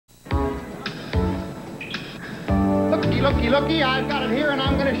Looky, I've got it here, and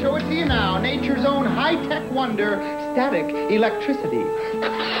I'm going to show it to you now. Nature's own high-tech wonder, static electricity.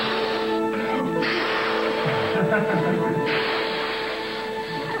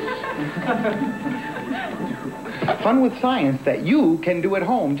 Fun with science that you can do at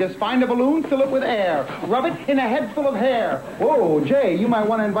home. Just find a balloon, fill it with air. Rub it in a head full of hair. Whoa, Jay, you might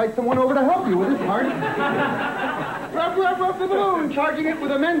want to invite someone over to help you with this part. Rub the balloon, charging it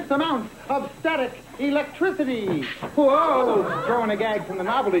with immense amounts of static electricity. Whoa, throwing a gag from the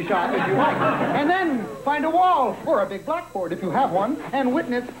novelty shop if you like. And then find a wall or a big blackboard if you have one and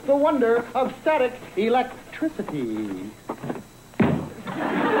witness the wonder of static electricity.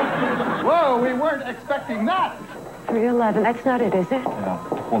 Whoa, we weren't expecting that. 311. That's not it, is it? Yeah.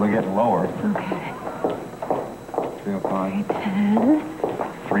 Well, they're getting lower. Okay. 305. 310.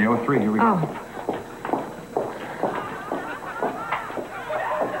 303. Here we go. Oh.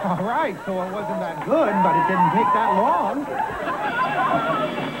 All right, so it wasn't that good, but it didn't take that long.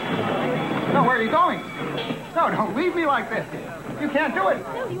 No, where are you going? No, don't leave me like this. You can't do it.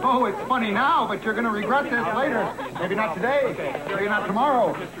 Oh, it's funny now, but you're going to regret this later. Maybe not today, maybe not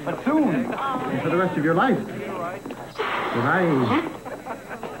tomorrow, but soon. And for the rest of your life. Right.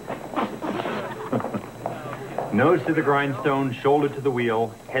 Nose to the grindstone, shoulder to the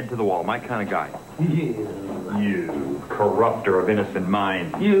wheel, head to the wall. My kind of guy. You corrupter of innocent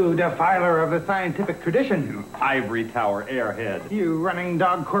minds. You defiler of the scientific tradition. You ivory tower airhead. You running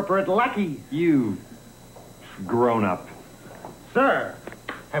dog corporate lackey. You grown up. Sir,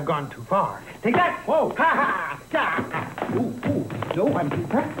 have gone too far. Take that! Whoa! Ha ha! Ha! Ooh, ooh. No, I'm too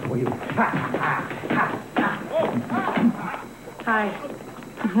fast for you. Ha ha ha ha! Hi.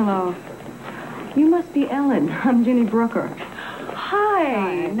 Hello. You must be Ellen. I'm Ginny Brooker.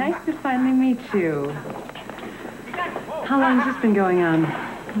 Hi. Nice to finally meet you. How long has this been going on?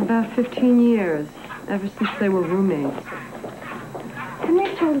 About 15 years. Ever since they were roommates.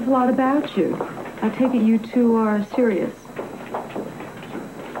 Henry's told us a lot about you. I take it you two are serious.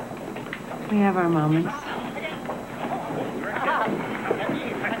 We have our moments.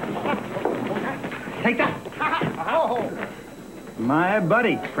 Take that! Oh. My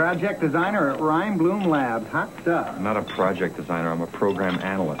buddy, project designer at Rhyme Bloom Labs. Hot stuff. I'm not a project designer. I'm a program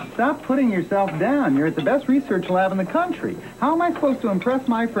analyst. Stop putting yourself down. You're at the best research lab in the country. How am I supposed to impress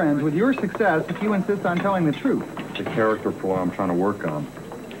my friends with your success if you insist on telling the truth? The character flaw I'm trying to work on.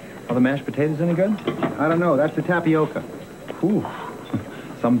 Are the mashed potatoes any good? I don't know. That's the tapioca. Whew.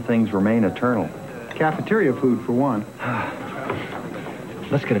 Some things remain eternal. Cafeteria food, for one.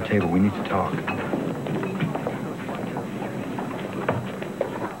 Let's get a table. We need to talk.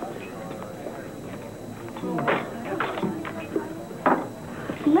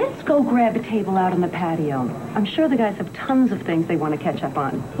 Let's go grab a table out on the patio. I'm sure the guys have tons of things they want to catch up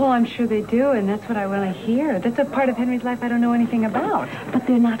on. Well, I'm sure they do, and that's what I want to hear. That's a part of Henry's life I don't know anything about. But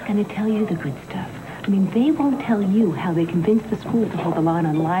they're not going to tell you the good stuff. I mean, they won't tell you how they convinced the school to hold the line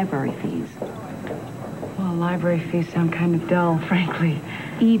on library fees. Well, library fees sound kind of dull, frankly.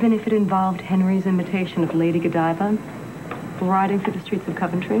 Even if it involved Henry's imitation of Lady Godiva, riding through the streets of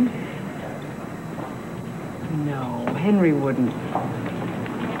Coventry? No, Henry wouldn't.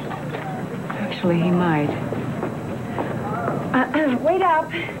 Actually, he might. Wait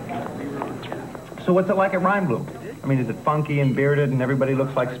up. So what's it like at Rhyme Bloom? I mean, is it funky and bearded and everybody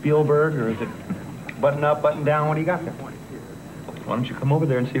looks like Spielberg, or is it button up, button down? What do you got there? Why don't you come over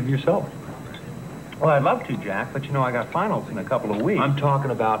there and see for yourself? Well, I'd love to, Jack, but you know I got finals in a couple of weeks. I'm talking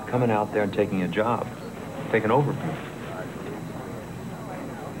about coming out there and taking a job. Taking over.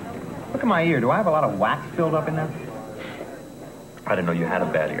 Look at my ear. Do I have a lot of wax filled up in there? I didn't know you had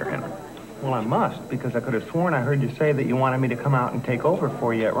a bad ear, Henry. Well, I must, because I could have sworn I heard you say that you wanted me to come out and take over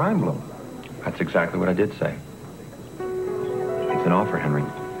for you at Rhyme Bloom. That's exactly what I did say. It's an offer, Henry.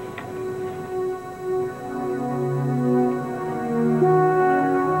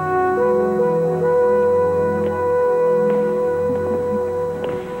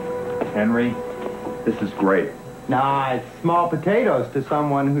 Henry, this is great. Nah, it's small potatoes to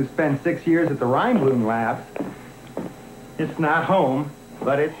someone who spent 6 years at the Rhyme Bloom Labs. It's not home,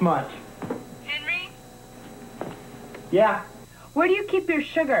 but it's much. Henry? Yeah, Where do you keep your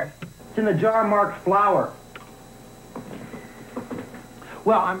sugar? it's in the jar marked flour.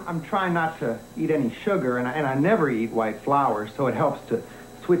 Well, I'm trying not to eat any sugar, and I never eat white flour, so it helps to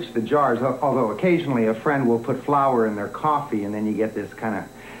switch the jars, although occasionally a friend will put flour in their coffee, and then you get this kind of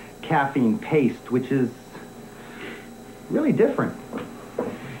caffeine paste, which is really different.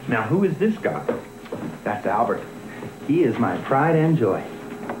 Now, who is this guy? That's Albert. He is my pride and joy.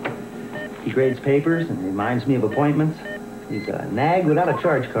 He grades papers and reminds me of appointments. He's a nag without a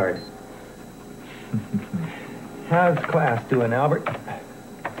charge card. How's class doing, Albert?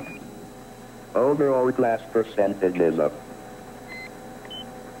 Overall class percentage is up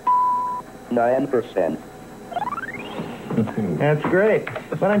 9%. That's great.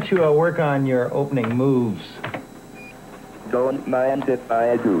 Why don't you work on your opening moves? Don't mind if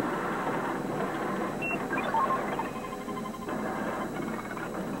I do.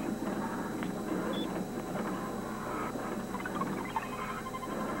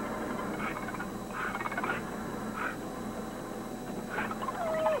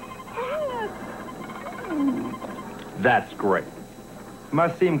 That's great.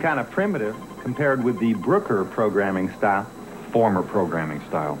 Must seem kind of primitive compared with the Brooker programming style. Former programming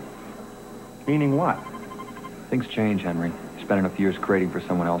style. Meaning what? Things change, Henry. You spend enough years creating for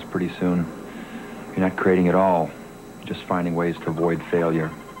someone else, pretty soon you're not creating at all. You're just finding ways to avoid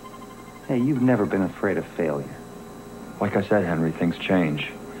failure. Hey, you've never been afraid of failure. Like I said, Henry, things change.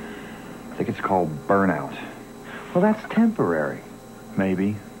 I think it's called burnout. Well, that's temporary.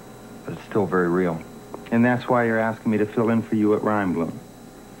 Maybe, but it's still very real. And that's why you're asking me to fill in for you at Rhinebloom.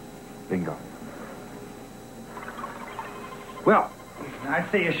 Bingo. Well, I'd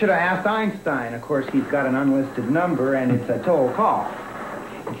say you should have asked Einstein. Of course, he's got an unlisted number, and it's a toll call.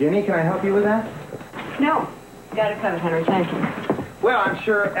 Jenny, can I help you with that? No. Got it covered, Henry. Thank you. Well, I'm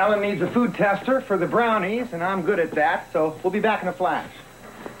sure Ellen needs a food tester for the brownies, and I'm good at that, so we'll be back in a flash.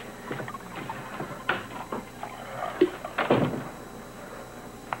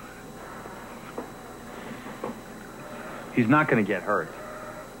 He's not going to get hurt.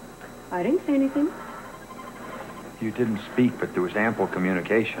 I didn't say anything. You didn't speak, but there was ample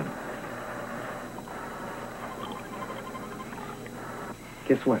communication.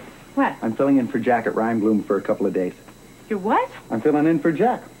 Guess what? What? I'm filling in for Jack at Rhinebloom for a couple of days. You're what? I'm filling in for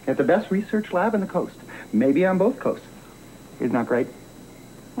Jack at the best research lab in the coast. Maybe on both coasts. Isn't that great?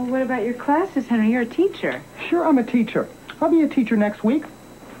 Well, what about your classes, Henry? You're a teacher. Sure, I'm a teacher. I'll be a teacher next week.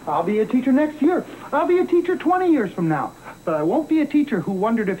 I'll be a teacher next year. I'll be a teacher 20 years from now. But I won't be a teacher who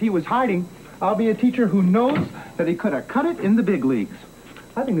wondered if he was hiding. I'll be a teacher who knows that he could have cut it in the big leagues.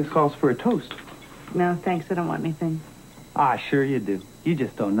 I think this calls for a toast. No, thanks. I don't want anything. Ah, sure you do. You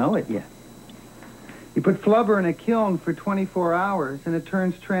just don't know it yet. You put flubber in a kiln for 24 hours and it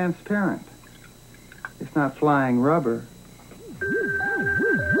turns transparent. It's not flying rubber.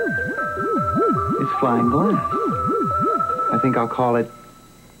 It's flying glass. I think I'll call it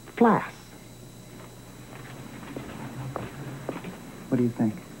Flass. What do you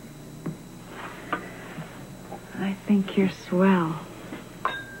think? I think you're swell.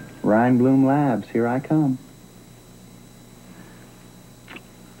 Rhinebloom Labs, here I come.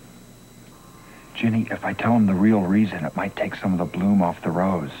 Ginny, if I tell him the real reason, it might take some of the bloom off the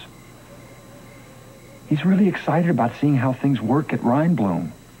rose. He's really excited about seeing how things work at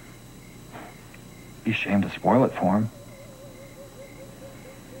Rhinebloom. Be ashamed to spoil it for him.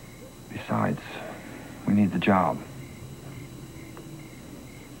 Besides, we need the job.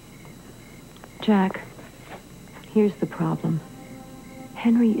 Jack, here's the problem.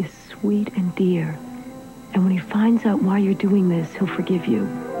 Henry is sweet and dear. And when he finds out why you're doing this, he'll forgive you.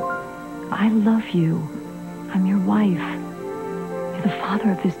 I love you. I'm your wife. You're the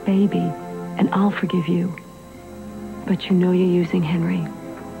father of this baby, and I'll forgive you. But you know you're using Henry.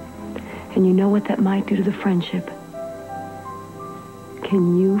 And you know what that might do to the friendship.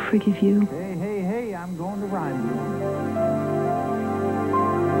 Can you forgive you? Hey, I'm going to Rhinebloom.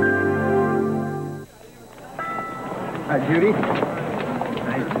 Hi, Judy.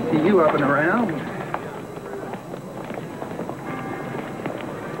 Nice to see you up and around.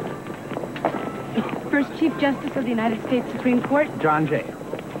 First Chief Justice of the United States Supreme Court. John Jay.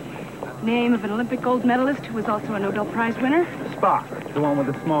 Name of an Olympic gold medalist who was also a Nobel Prize winner. Spock, the one with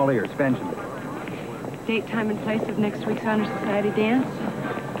the small ears, Benjamin. Date, time, and place of next week's Honor Society dance.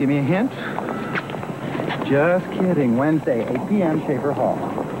 Give me a hint. Just kidding. Wednesday, 8 p.m., Schaefer Hall.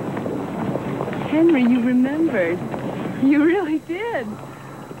 Henry, you remembered. You really did.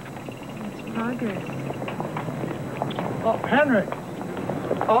 It's progress. Oh, Henry.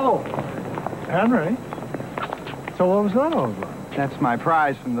 Oh, Henry. So what was that all about? That's my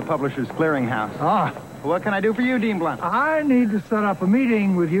prize from the Publishers Clearinghouse. Ah, What can I do for you, Dean Blunt? I need to set up a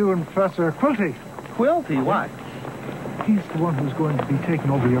meeting with you and Professor Quilty. Quilty, what? He's the one who's going to be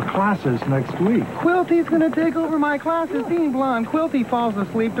taking over your classes next week. Quilty's going to take over my classes, Dean Blunt. Quilty falls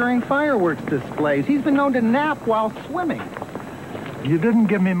asleep during fireworks displays. He's been known to nap while swimming. You didn't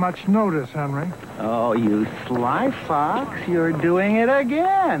give me much notice, Henry. Oh, you sly fox. You're doing it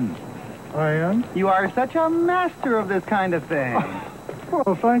again. I am? You are such a master of this kind of thing.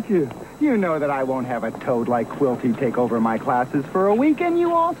 Well, thank you. You know that I won't have a toad like Quilty take over my classes for a week, and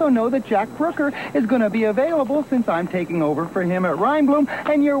you also know that Jack Brooker is going to be available since I'm taking over for him at Rhinebloom,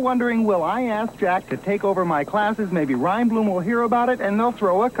 and you're wondering, will I ask Jack to take over my classes? Maybe Rhinebloom will hear about it, and they'll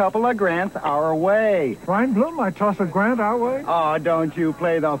throw a couple of grants our way. Rhinebloom, I toss a grant our way? Oh, don't you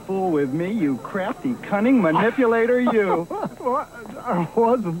play the fool with me, you crafty, cunning manipulator, you. Well, I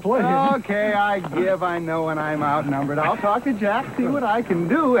wasn't playing. Okay, I give. I know when I'm outnumbered. I'll talk to Jack, see what I can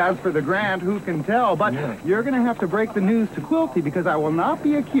do. As for the grant, who can tell? But you're going to have to break the news to Quilty because I will not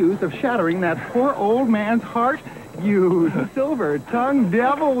be accused of shattering that poor old man's heart. You silver-tongued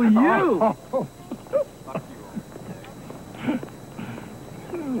devil, you.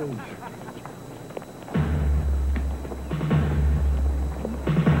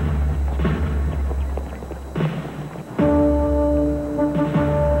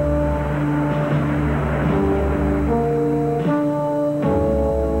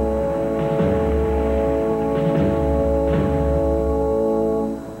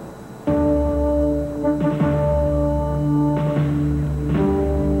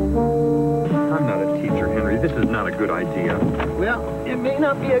 Well, it may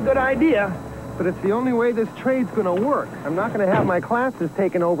not be a good idea, but it's the only way this trade's going to work. I'm not going to have my classes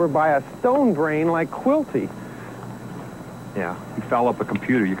taken over by a stone brain like Quilty. Yeah, you foul up a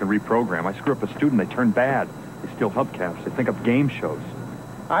computer, you can reprogram. I screw up a student, they turn bad. They steal hubcaps, they think up game shows.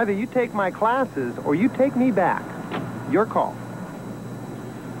 Either you take my classes or you take me back. Your call.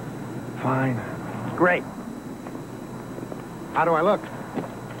 Fine. Great. How do I look?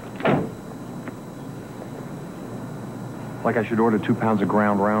 Like I should order 2 pounds of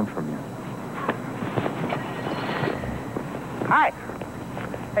ground round from you. Hi.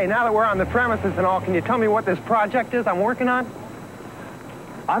 Hey, now that we're on the premises and all, can you tell me what this project is I'm working on?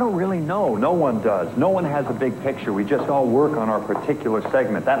 I don't really know. No one does. No one has a big picture. We just all work on our particular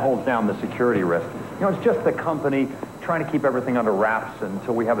segment. That holds down the security risk. You know, it's just the company trying to keep everything under wraps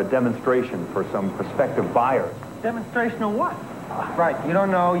until we have a demonstration for some prospective buyers. Demonstration of what? Right, you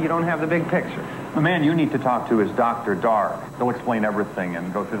don't know, you don't have the big picture. The man you need to talk to is Dr. Dark. He'll explain everything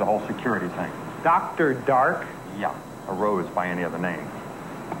and go through the whole security thing. Dr. Dark? Yeah, a rose by any other name.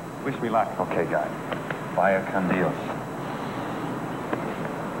 Wish me luck. Okay, guy. Vaya con Dios.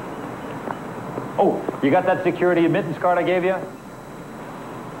 Oh, you got that security admittance card I gave you?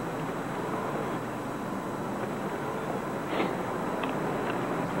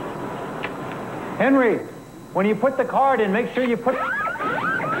 Henry, when you put the card in, make sure you put...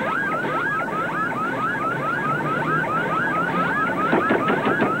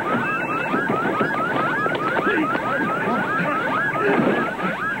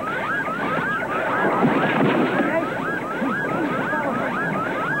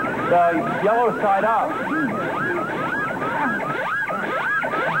 The yellow side up.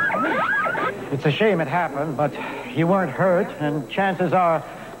 It's a shame it happened, but you weren't hurt, and chances are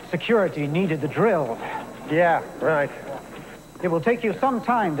security needed the drill. Yeah, right. It will take you some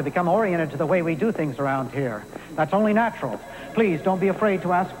time to become oriented to the way we do things around here. That's only natural. Please, don't be afraid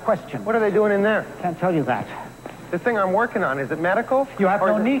to ask questions. What are they doing in there? Can't tell you that. This thing I'm working on, is it medical? You have Or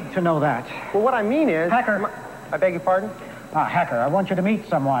no is it- need to know that. Well, what I mean is... Hacker. I beg your pardon? Hacker, I want you to meet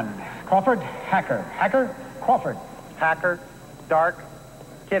someone. Crawford, Hacker. Hacker, Crawford. Hacker, Dark,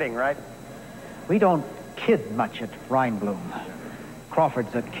 kidding, right? We don't kid much at Rhinebloom.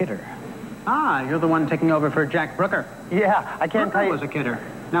 Crawford's a kidder. Ah, you're the one taking over for Jack Brooker. Yeah, I can't tell Brooker you... was a kidder.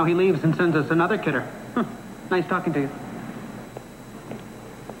 Now he leaves and sends us another kidder. Nice talking to you.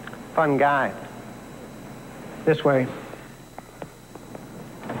 Fun guy. This way.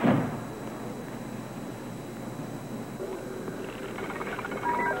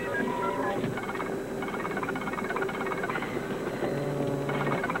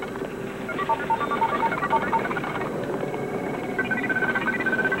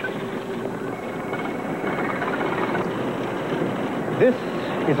 This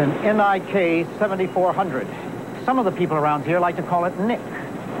is an NIK 7400. Some of the people around here like to call it Nick,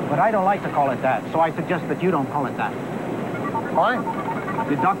 but I don't like to call it that, so I suggest that you don't call it that. Fine.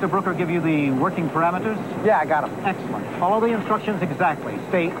 Did Dr. Brooker give you the working parameters? Yeah, I got him. Excellent. Follow the instructions exactly.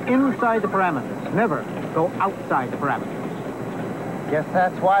 Stay inside the parameters. Never go outside the parameters. Guess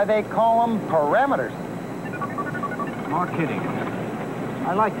that's why they call them parameters. More kidding.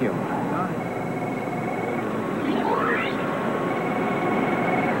 I like you.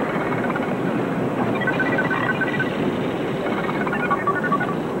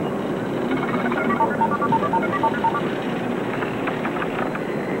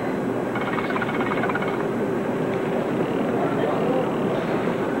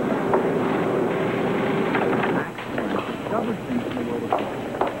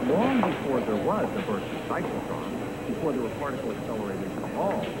 Long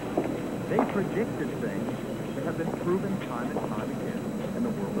predicted things that have been proven time and time again in the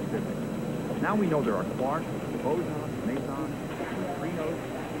world of physics. Now we know there are quarks, bosons, mesons, neutrinos.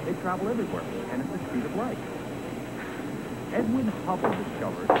 They travel everywhere, and at the speed of light. Edwin Hubble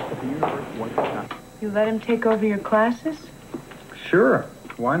discovered that the universe was a... You let him take over your classes? Sure.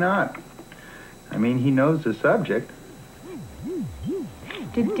 Why not? I mean, he knows the subject.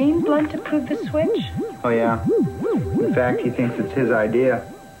 Did Dean Blunt approve the switch? Oh, yeah. In fact, he thinks it's his idea.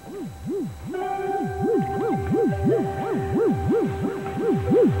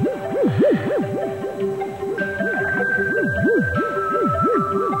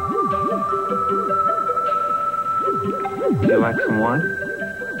 Would you like some wine?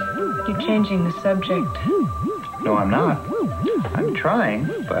 You're changing the subject. No, I'm not. I'm trying,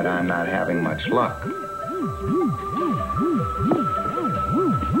 but I'm not having much luck.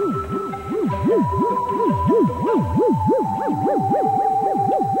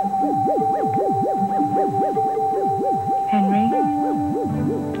 Henry,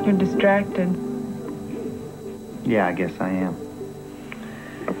 you're distracted. Yeah, I guess I am.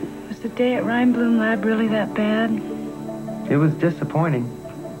 Was the day at Reinbloom Lab really that bad? It was disappointing.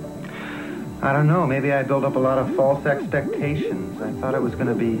 I don't know, maybe I built up a lot of false expectations. I thought it was going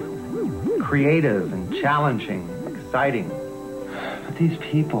to be creative and challenging, exciting. But these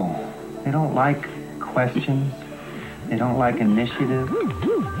people, they don't like questions. They don't like initiative.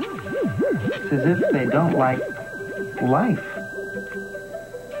 It's as if they don't like life.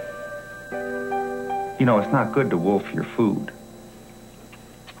 You know, it's not good to wolf your food.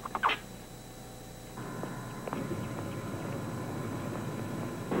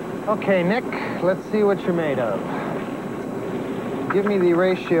 Okay, Nick, let's see what you're made of. Give me the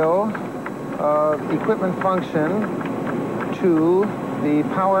ratio of equipment function to the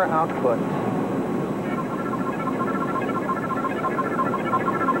power output.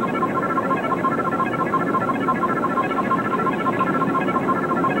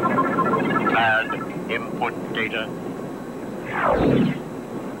 Add input data.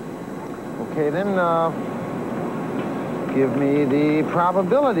 Okay, then, give me the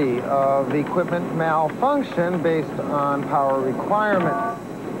probability of equipment malfunction based on power requirements.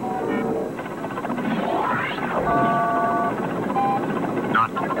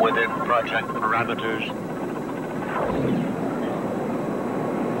 Not within project parameters.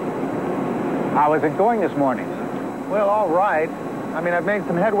 How is it going this morning? Well, all right. I mean, I've made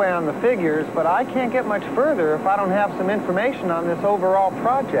some headway on the figures, but I can't get much further if I don't have some information on this overall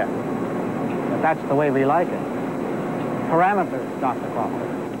project. But that's the way we like it. Parameters, Dr. Crawford.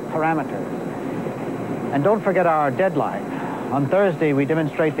 Parameters. And don't forget our deadline. On Thursday, we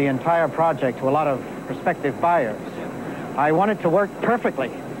demonstrate the entire project to a lot of prospective buyers. I want it to work perfectly.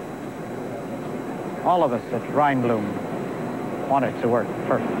 All of us at Reinbloom want it to work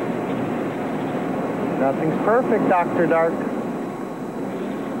perfectly. Nothing's perfect, Dr. Dark.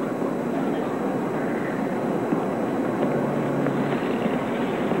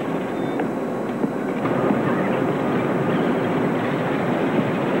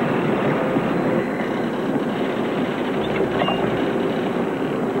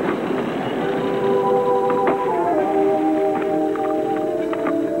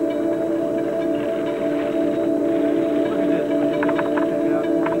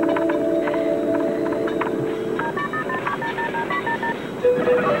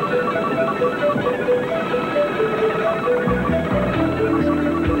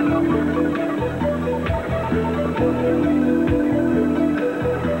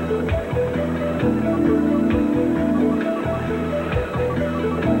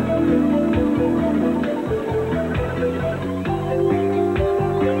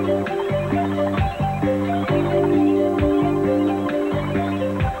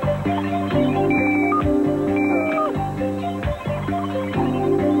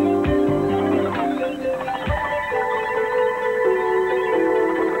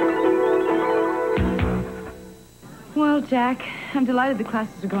 Jack, I'm delighted the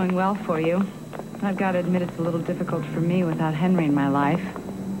classes are going well for you. I've got to admit it's a little difficult for me without Henry in my life.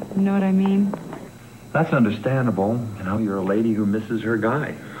 You know what I mean? That's understandable. You know, you're a lady who misses her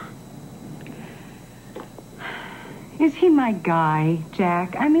guy. Is he my guy,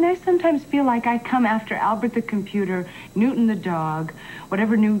 Jack? I mean, I sometimes feel like I come after Albert the computer, Newton the dog,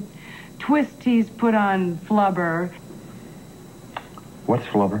 whatever new twist he's put on Flubber. What's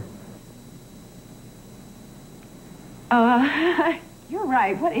Flubber? You're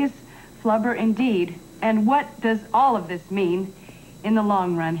right. What is Flubber indeed? And what does all of this mean in the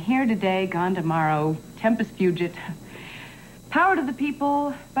long run? Here today, gone tomorrow, tempus fugit. Power to the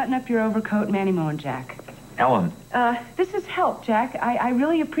people, button up your overcoat, Manny Moe and Jack. Ellen. This is help, Jack. I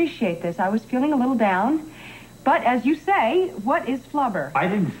really appreciate this. I was feeling a little down. But as you say, what is flubber? I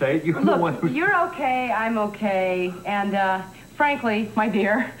didn't say it. You're the one Look, who... you're okay, I'm okay. And, frankly, my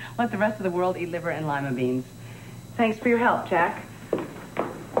dear, let the rest of the world eat liver and lima beans. Thanks for your help, Jack.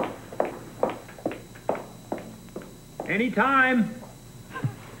 Anytime.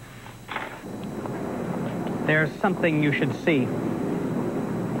 There's something you should see.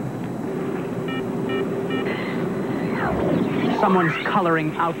 Someone's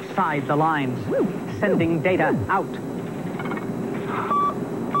coloring outside the lines, sending data out.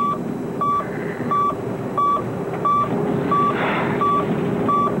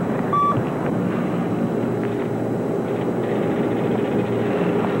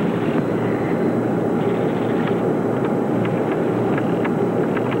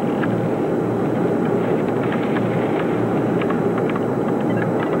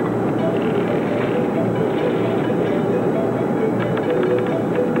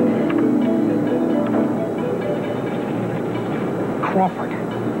 Crawford,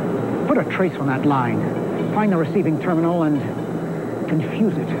 put a trace on that line. Find the receiving terminal and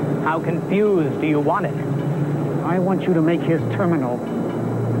confuse it. How confused do you want it? I want you to make his terminal.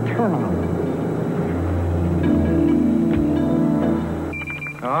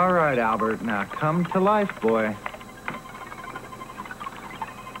 All right, Albert. Now come to life, boy.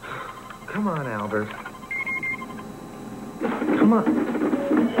 Come on, Albert. Come on.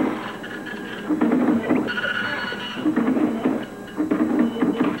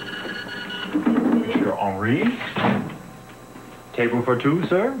 Mr. Henri? Table for two,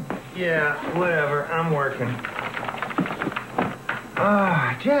 sir? Yeah, whatever. I'm working.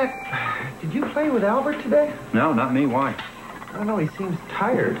 Jack, did you play with Albert today? No, not me. Why? I don't know. He seems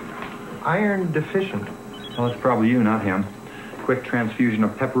tired. Iron deficient. Well, it's probably you, not him. Quick transfusion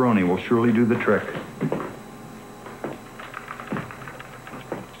of pepperoni will surely do the trick.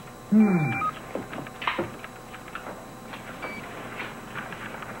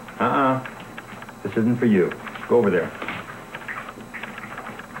 This isn't for you. Go over there.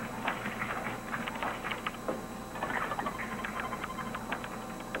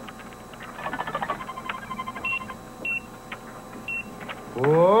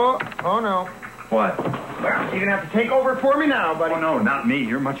 Oh no. What? Well, you're gonna have to take over for me now, buddy. Oh, no, not me.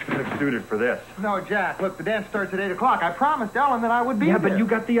 You're much better suited for this. No, Jack, look, the dance starts at 8 o'clock. I promised Ellen that I would be Yeah, there. but you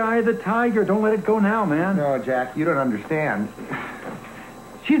got the eye of the tiger. Don't let it go now, man. No, Jack, you don't understand.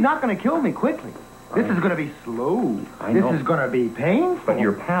 She's not gonna kill me quickly. This is gonna be slow. I know. This is gonna be painful. But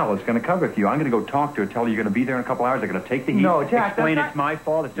your pal is going to cover for you. I'm going to go talk to her, tell her you're going to be there in a couple hours. They're going to take the heat. No, Jack, explain that's it's my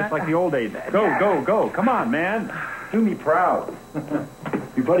fault. It's just like the old days. Go. Come on, man. Do me proud.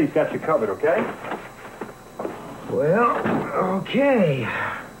 Your buddy's got you covered, okay? Well, okay.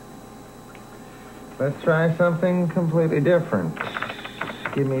 Let's try something completely different.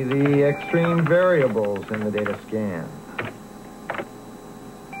 Give me the extreme variables in the data scan.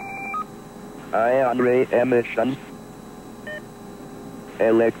 Ion ray emission,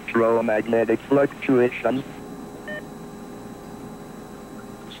 electromagnetic fluctuation,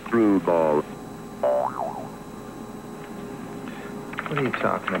 screwball. What are you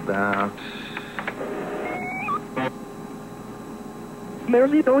talking about?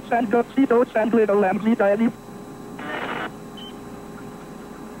 Merlitos and Gotsitos and little lambs tiny.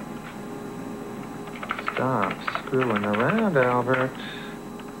 Stop screwing around, Albert.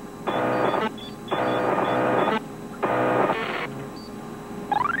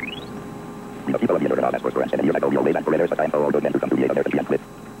 People of the other for and you like all ways and parameters, but I'm all good men to come to the other and quit.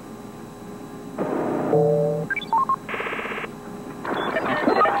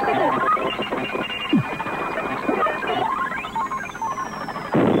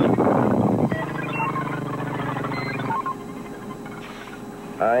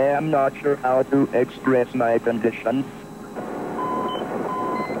 I am not sure how to express my condition.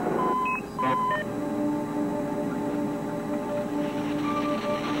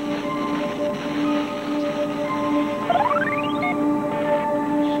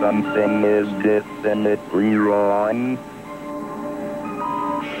 Something is definitely wrong.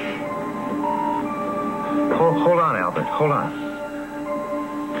 Hold on, Albert. Hold on.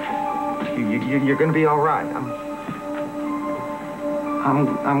 You're going to be all right.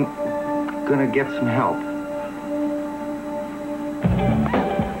 I'm going to get some help.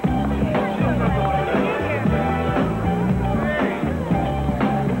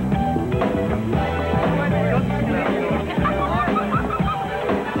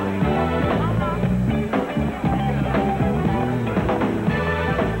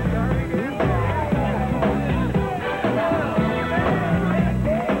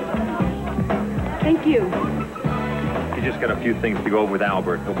 Thank you. few things to go over with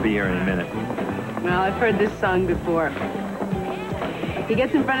Albert. He'll be here in a minute. Well, I've heard this song before. He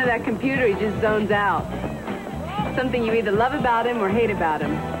gets in front of that computer, he just zones out. Something you either love about him or hate about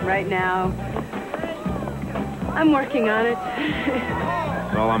him. Right now, I'm working on it.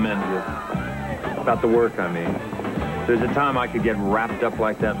 Well, I'm envious. About the work, I mean. There's a time I could get wrapped up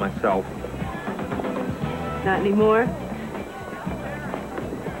like that myself. Not anymore?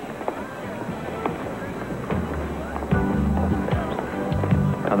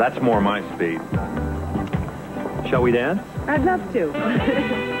 Now, that's more my speed. Shall we dance? I'd love to.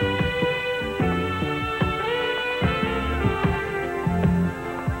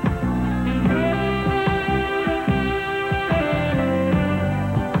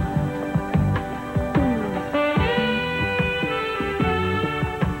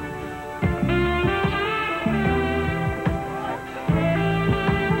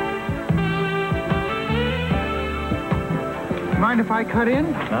 Mind if I cut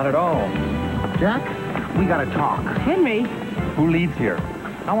in? Not at all. Jack, we gotta talk. Henry, Who leads here?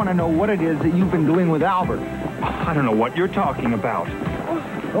 I want to know what it is that you've been doing with Albert. I don't know what you're talking about.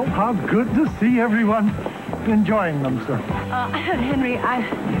 Oh, how good to see everyone enjoying themselves. Henry,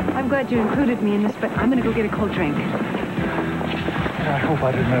 I'm glad you included me in this, but I'm going to go get a cold drink. I hope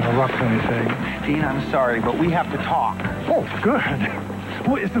I didn't interrupt anything. Dean, I'm sorry, but we have to talk. Oh, good.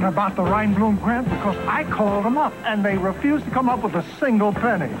 Well, is it about the Reinblum grant? Because I called them up, and they refused to come up with a single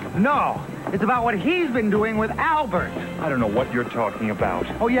penny. No, it's about what he's been doing with Albert. I don't know what you're talking about.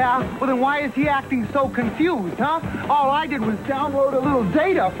 Oh, yeah? Well, then why is he acting so confused, huh? All I did was download a little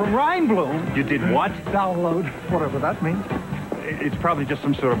data from Reinblum. You did what? Download, whatever that means. It's probably just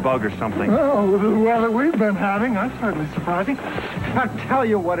some sort of bug or something. Oh, with the weather we've been having, that's certainly surprising. I'll tell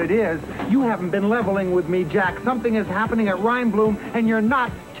you what it is. You haven't been leveling with me, Jack. Something is happening at Reinblum, and you're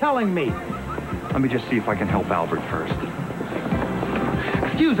not telling me. Let me just see if I can help Albert first.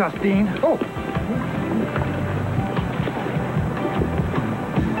 Excuse us, Dean. Oh.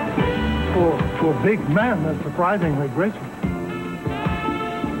 For a big man, that's surprisingly graceful.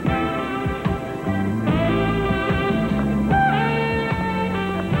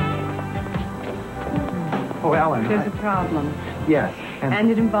 Oh, Ellen. There's a problem. Yes. And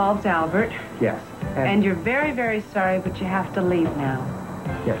it involves Albert. Yes. And you're very, very sorry, but you have to leave now.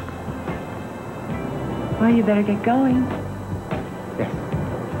 Yes. Well, you better get going. Yes.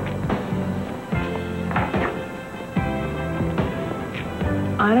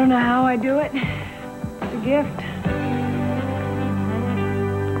 I don't know how I do it. It's a gift.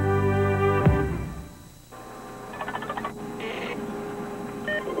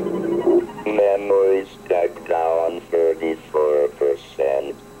 Memory stuck down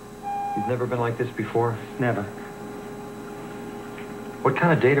 34%. You've never been like this before? Never. What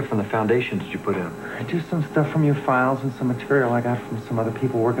kind of data from the Foundation did you put in? Just some stuff from your files and some material I got from some other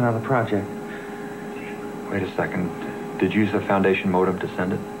people working on the project. Wait a second. Did you use the Foundation modem to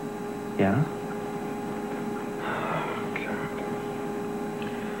send it? Yeah?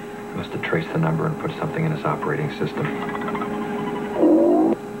 Must have traced the number and put something in his operating system.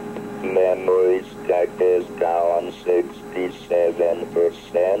 Memory stack is down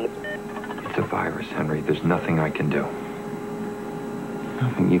 67%. It's a virus, Henry. There's nothing I can do.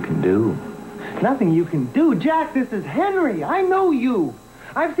 Nothing you can do. Nothing you can do? Jack, this is Henry. I know you.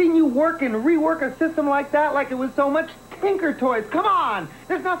 I've seen you work and rework a system like that like it was so much Tinker Toys. Come on.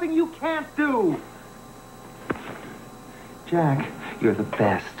 There's nothing you can't do. Jack, you're the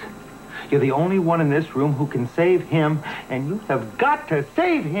best. You're the only one in this room who can save him, and you have got to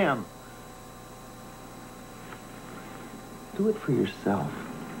save him. Do it for yourself.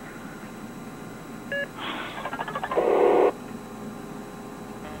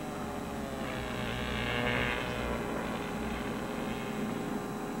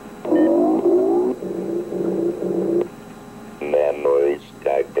 Memory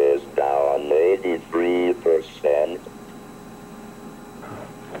stack is down 83%.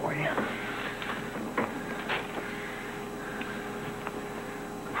 Boy.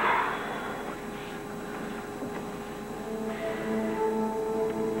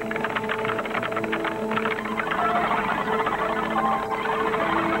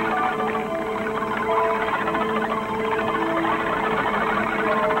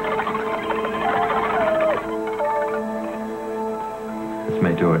 This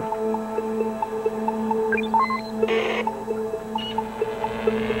may do it.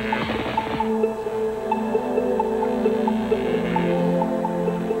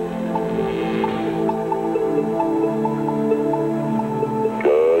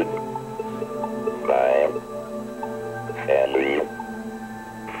 Good. Bye. Henry.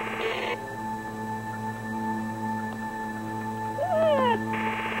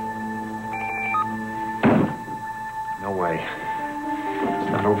 way.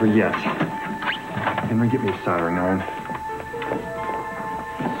 It's not over yet. Henry, get me a soldering iron.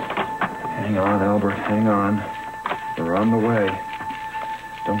 Hang on, Albert, hang on. We're on the way.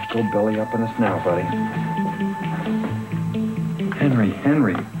 Don't go belly up on us now, buddy.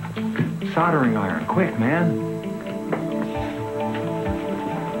 Henry. Soldering iron, quick, man.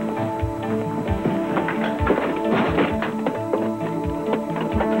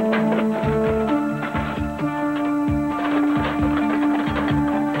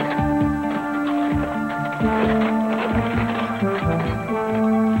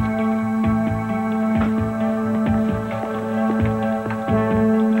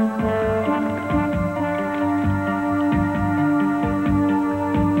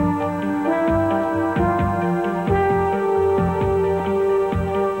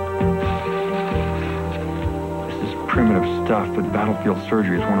 But battlefield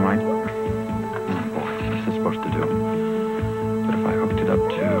surgery is one of my... What's this supposed to do? But if I hooked it up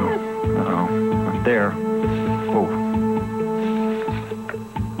to... Uh-oh, not there. Whoa.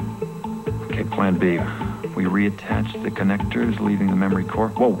 Okay, plan B. We reattach the connectors, leaving the memory core.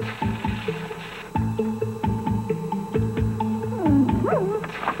 Whoa.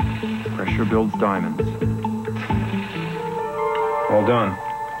 Pressure builds diamonds. Well done.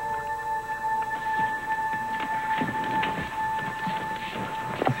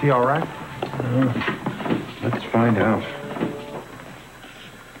 Is he all right? Let's find out.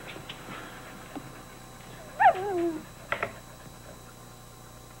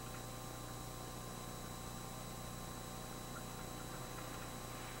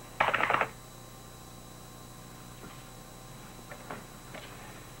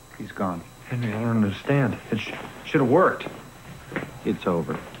 He's gone. Henry, I don't understand. It should have worked. It's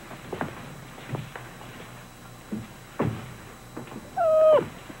over.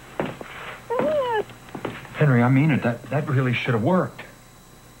 Henry, I mean it. That really should have worked.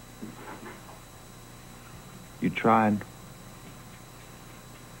 You tried.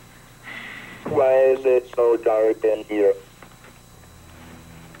 Why is it so dark in here?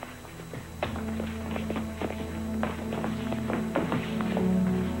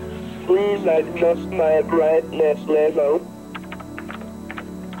 Please adjust my brightness level.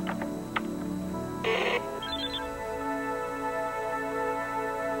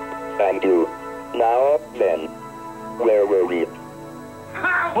 Thank you. Now then, where were we?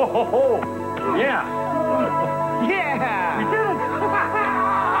 Oh! Yeah! Yeah! We did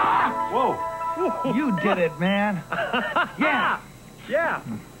it! You did it, man. Yeah. Yeah.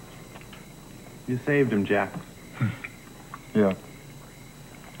 You saved him, Jack. Yeah.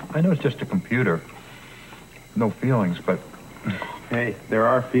 I know it's just a computer. No feelings, but... Hey, there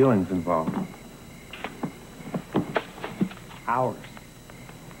are feelings involved. Ours.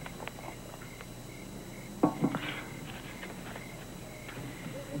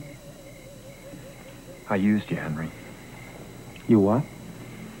 I used you, Henry. You what?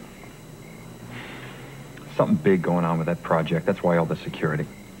 Something big going on with that project. That's why all the security.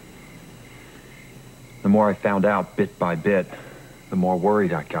 The more I found out bit by bit, the more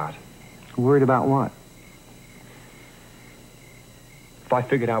worried I got. Worried about what? If I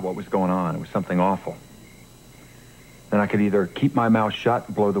figured out what was going on, it was something awful, then I could either keep my mouth shut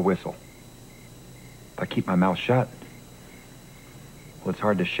or blow the whistle. If I keep my mouth shut, well, it's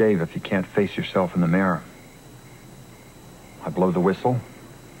hard to shave if you can't face yourself in the mirror. I blow the whistle.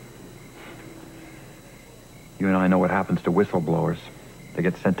 You and I know what happens to whistleblowers. They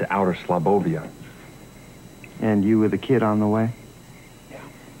get sent to outer Slobovia. And you with a kid on the way? Yeah.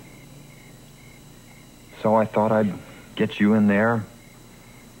 So I thought I'd get you in there,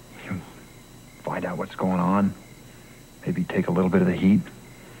 find out what's going on, maybe take a little bit of the heat.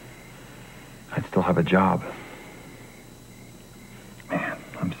 I'd still have a job. Man,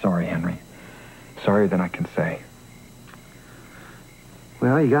 I'm sorry, Henry. Sorrier than I can say.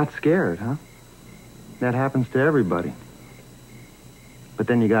 Well, you got scared, huh? That happens to everybody. But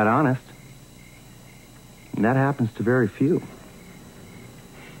then you got honest. And that happens to very few.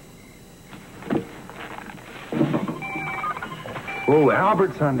 Whoa,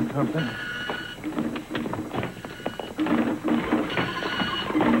 Albert's onto something.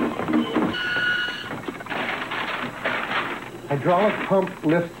 Hydraulic pump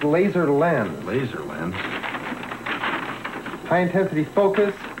lifts laser lens. Laser lens? High intensity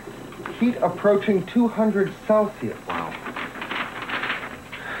focus. Heat approaching 200 Celsius. Wow.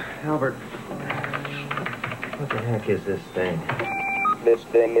 Albert, what the heck is this thing? This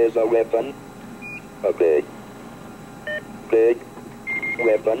thing is a weapon. A big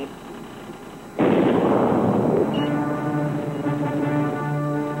weapon.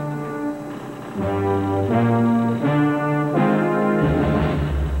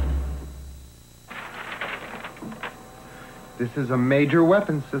 This is a major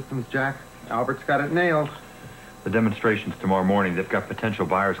weapons systems, Jack. Albert's got it nailed. The demonstration's tomorrow morning. They've got potential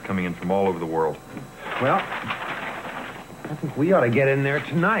buyers coming in from all over the world. Well, I think we ought to get in there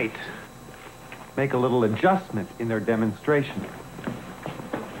tonight. Make a little adjustment in their demonstration.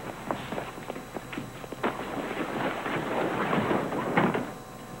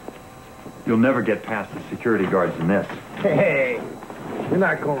 You'll never get past the security guards in this. Hey, we're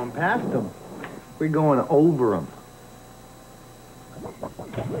not going past them. We're going over them.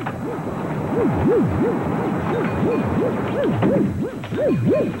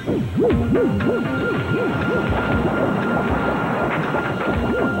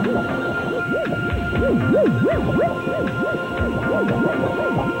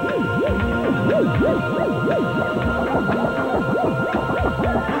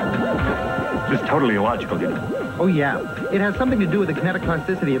 It's totally illogical, dude. Oh, yeah. It has something to do with the kinetic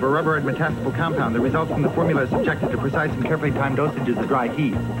plasticity of a rubber metastable compound that results from the formula subjected to precise and carefully timed dosages of dry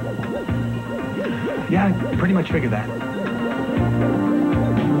heat. Yeah, I pretty much figured that.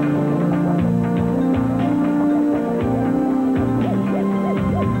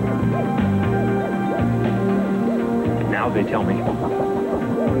 Now they tell me.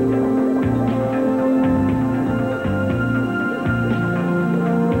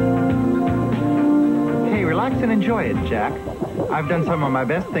 Relax and enjoy it, Jack. I've done some of my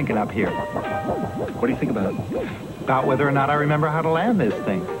best thinking up here. What do you think about it? About whether or not I remember how to land this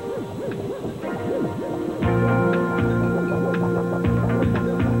thing.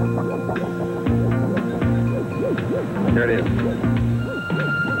 There it is.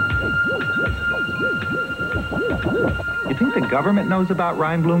 You think the government knows about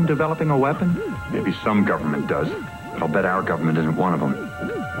Reinblum developing a weapon? Maybe some government does, but I'll bet our government isn't one of them.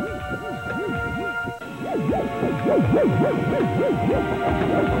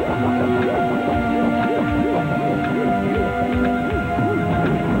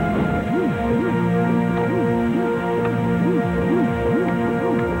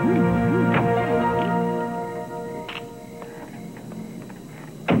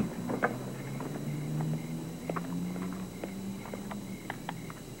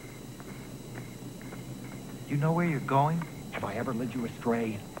 You know where you're going? Have I ever led you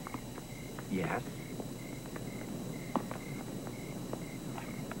astray? Yes.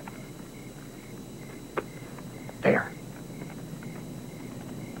 There.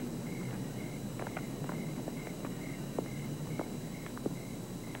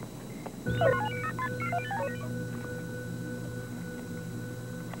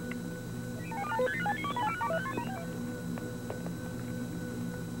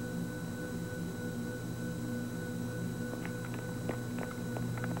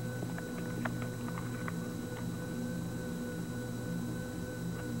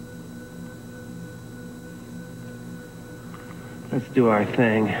 Let's do our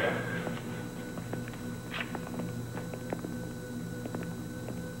thing.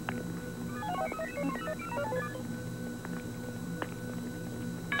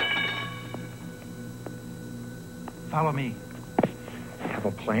 Follow me. Have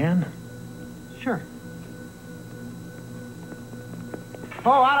a plan? Sure.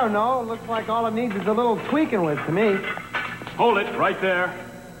 Oh, I don't know. Looks like all it needs is a little tweaking with to me. Hold it, right there.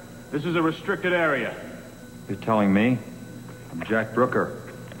 This is a restricted area. You're telling me? I'm Jack Brooker,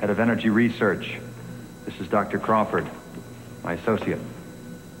 head of energy research. This is Dr. Crawford, my associate.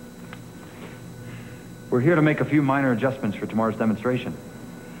 We're here to make a few minor adjustments for tomorrow's demonstration.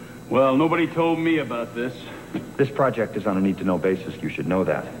 Well, nobody told me about this. This project is on a need-to-know basis. You should know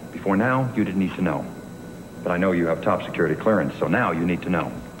that. Before now, you didn't need to know. But I know you have top security clearance, so now you need to know.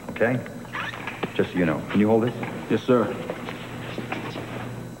 Okay? Just so you know. Can you hold this? Yes, sir.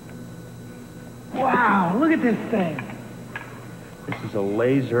 Wow, look at this thing. This is a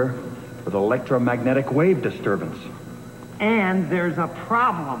laser with electromagnetic wave disturbance. And there's a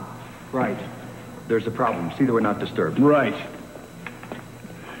problem. Right. There's a problem. See that we're not disturbed. Right.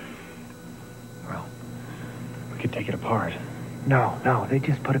 Well, we could take it apart. No, they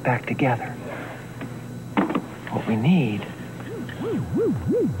just put it back together. What we need is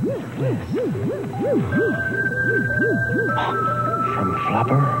this. From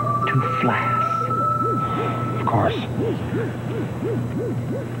flubber to flash. Of course.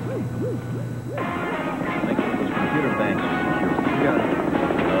 Make sure those computer banks are secure. You got it.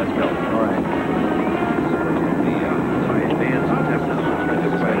 Let's go. All right. The high advanced technology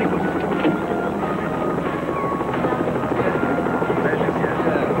is exciting.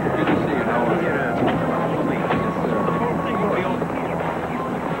 Good to see you. How are you?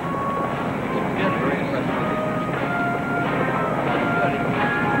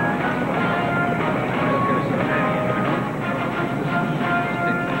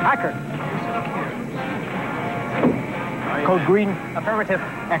 green? Affirmative.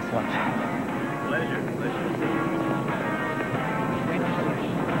 Excellent. Pleasure.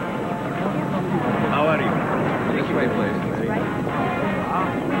 How are you? This way, please.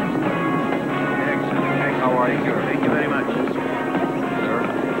 Excellent. How are you, sir? Thank you very much. Sir.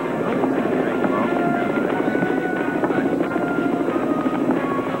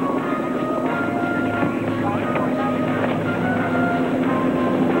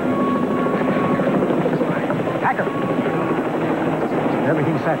 Packer.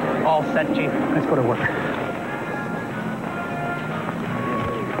 Everything set? All set, Chief. Let's go to work.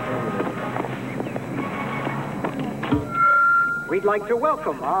 We'd like to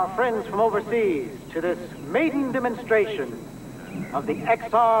welcome our friends from overseas to this maiden demonstration of the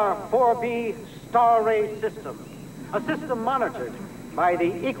XR-4B Star Ray system, a system monitored by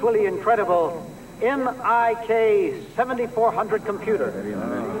the equally incredible MIK 7400 computer,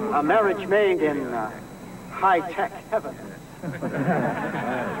 a marriage made in high-tech heaven.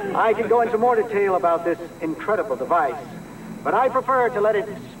 I could go into more detail about this incredible device, but I prefer to let it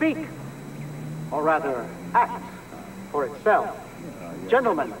speak, or rather act, for itself.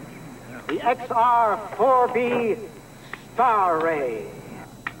 Gentlemen, the XR-4B Star Ray.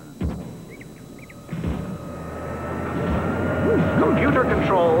 Computer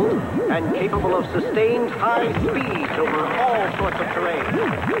controlled and capable of sustained high speeds over all sorts of terrain.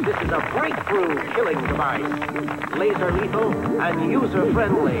 This is a breakthrough killing device. Laser lethal and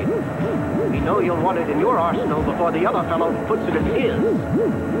user-friendly. We know you'll want it in your arsenal before the other fellow puts it in his.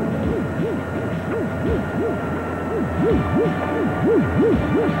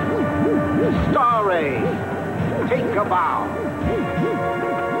 Star Ray, take a bow.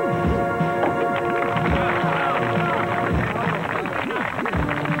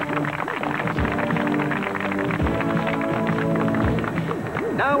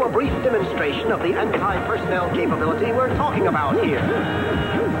 Now a brief demonstration of the anti-personnel capability we're talking about here.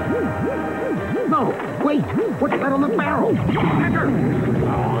 No, wait, what's that on the barrel? Packer!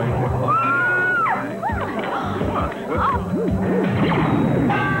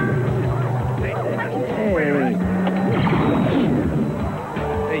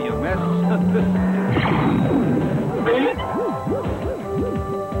 Hey, you mess.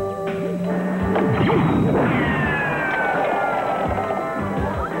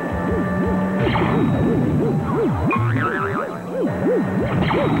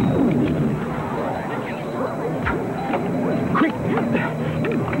 Quick!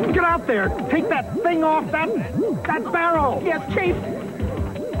 Get out there! Take that thing off that barrel! Yes, Chief!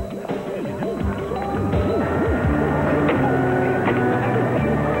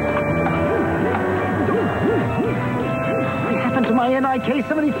 What happened to my NIK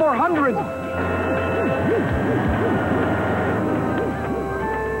 7400?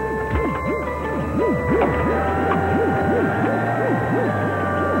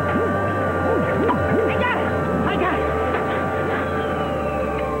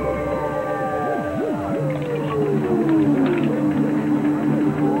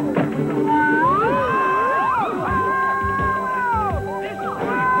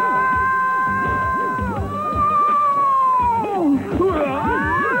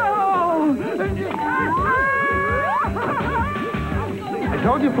 I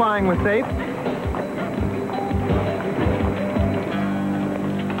told you flying was safe.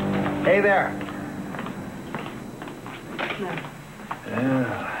 Hey there.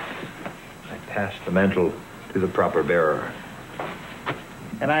 Yeah. I passed the mantle to the proper bearer.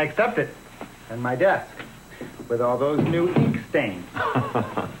 And I accept it. And my desk. With all those new ink stains.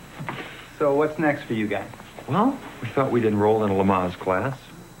 So what's next for you guys? Well, we thought we'd enroll in a Lamaze class.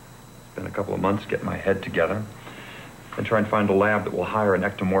 It's been a couple of months getting my head together. And try and find a lab that will hire an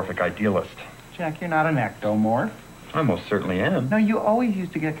ectomorphic idealist. Jack, you're not an ectomorph. I most certainly am. No, you always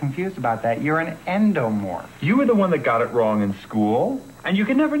used to get confused about that. You're an endomorph. You were the one that got it wrong in school. And you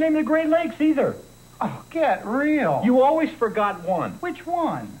can never name the Great Lakes either. Oh, get real. You always forgot one. Which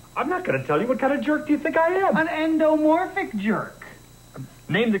one? I'm not going to tell you. What kind of jerk do you think I am? An endomorphic jerk.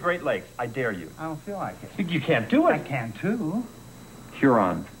 Name the Great Lakes. I dare you. I don't feel like it. You can't do it. I can too.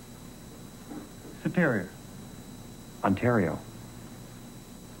 Huron. Superior. Ontario.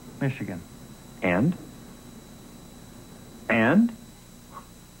 Michigan. And? And?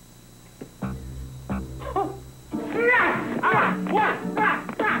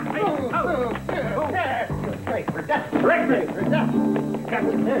 That's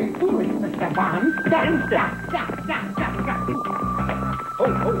very foolish, Mr. Bond. Stand still.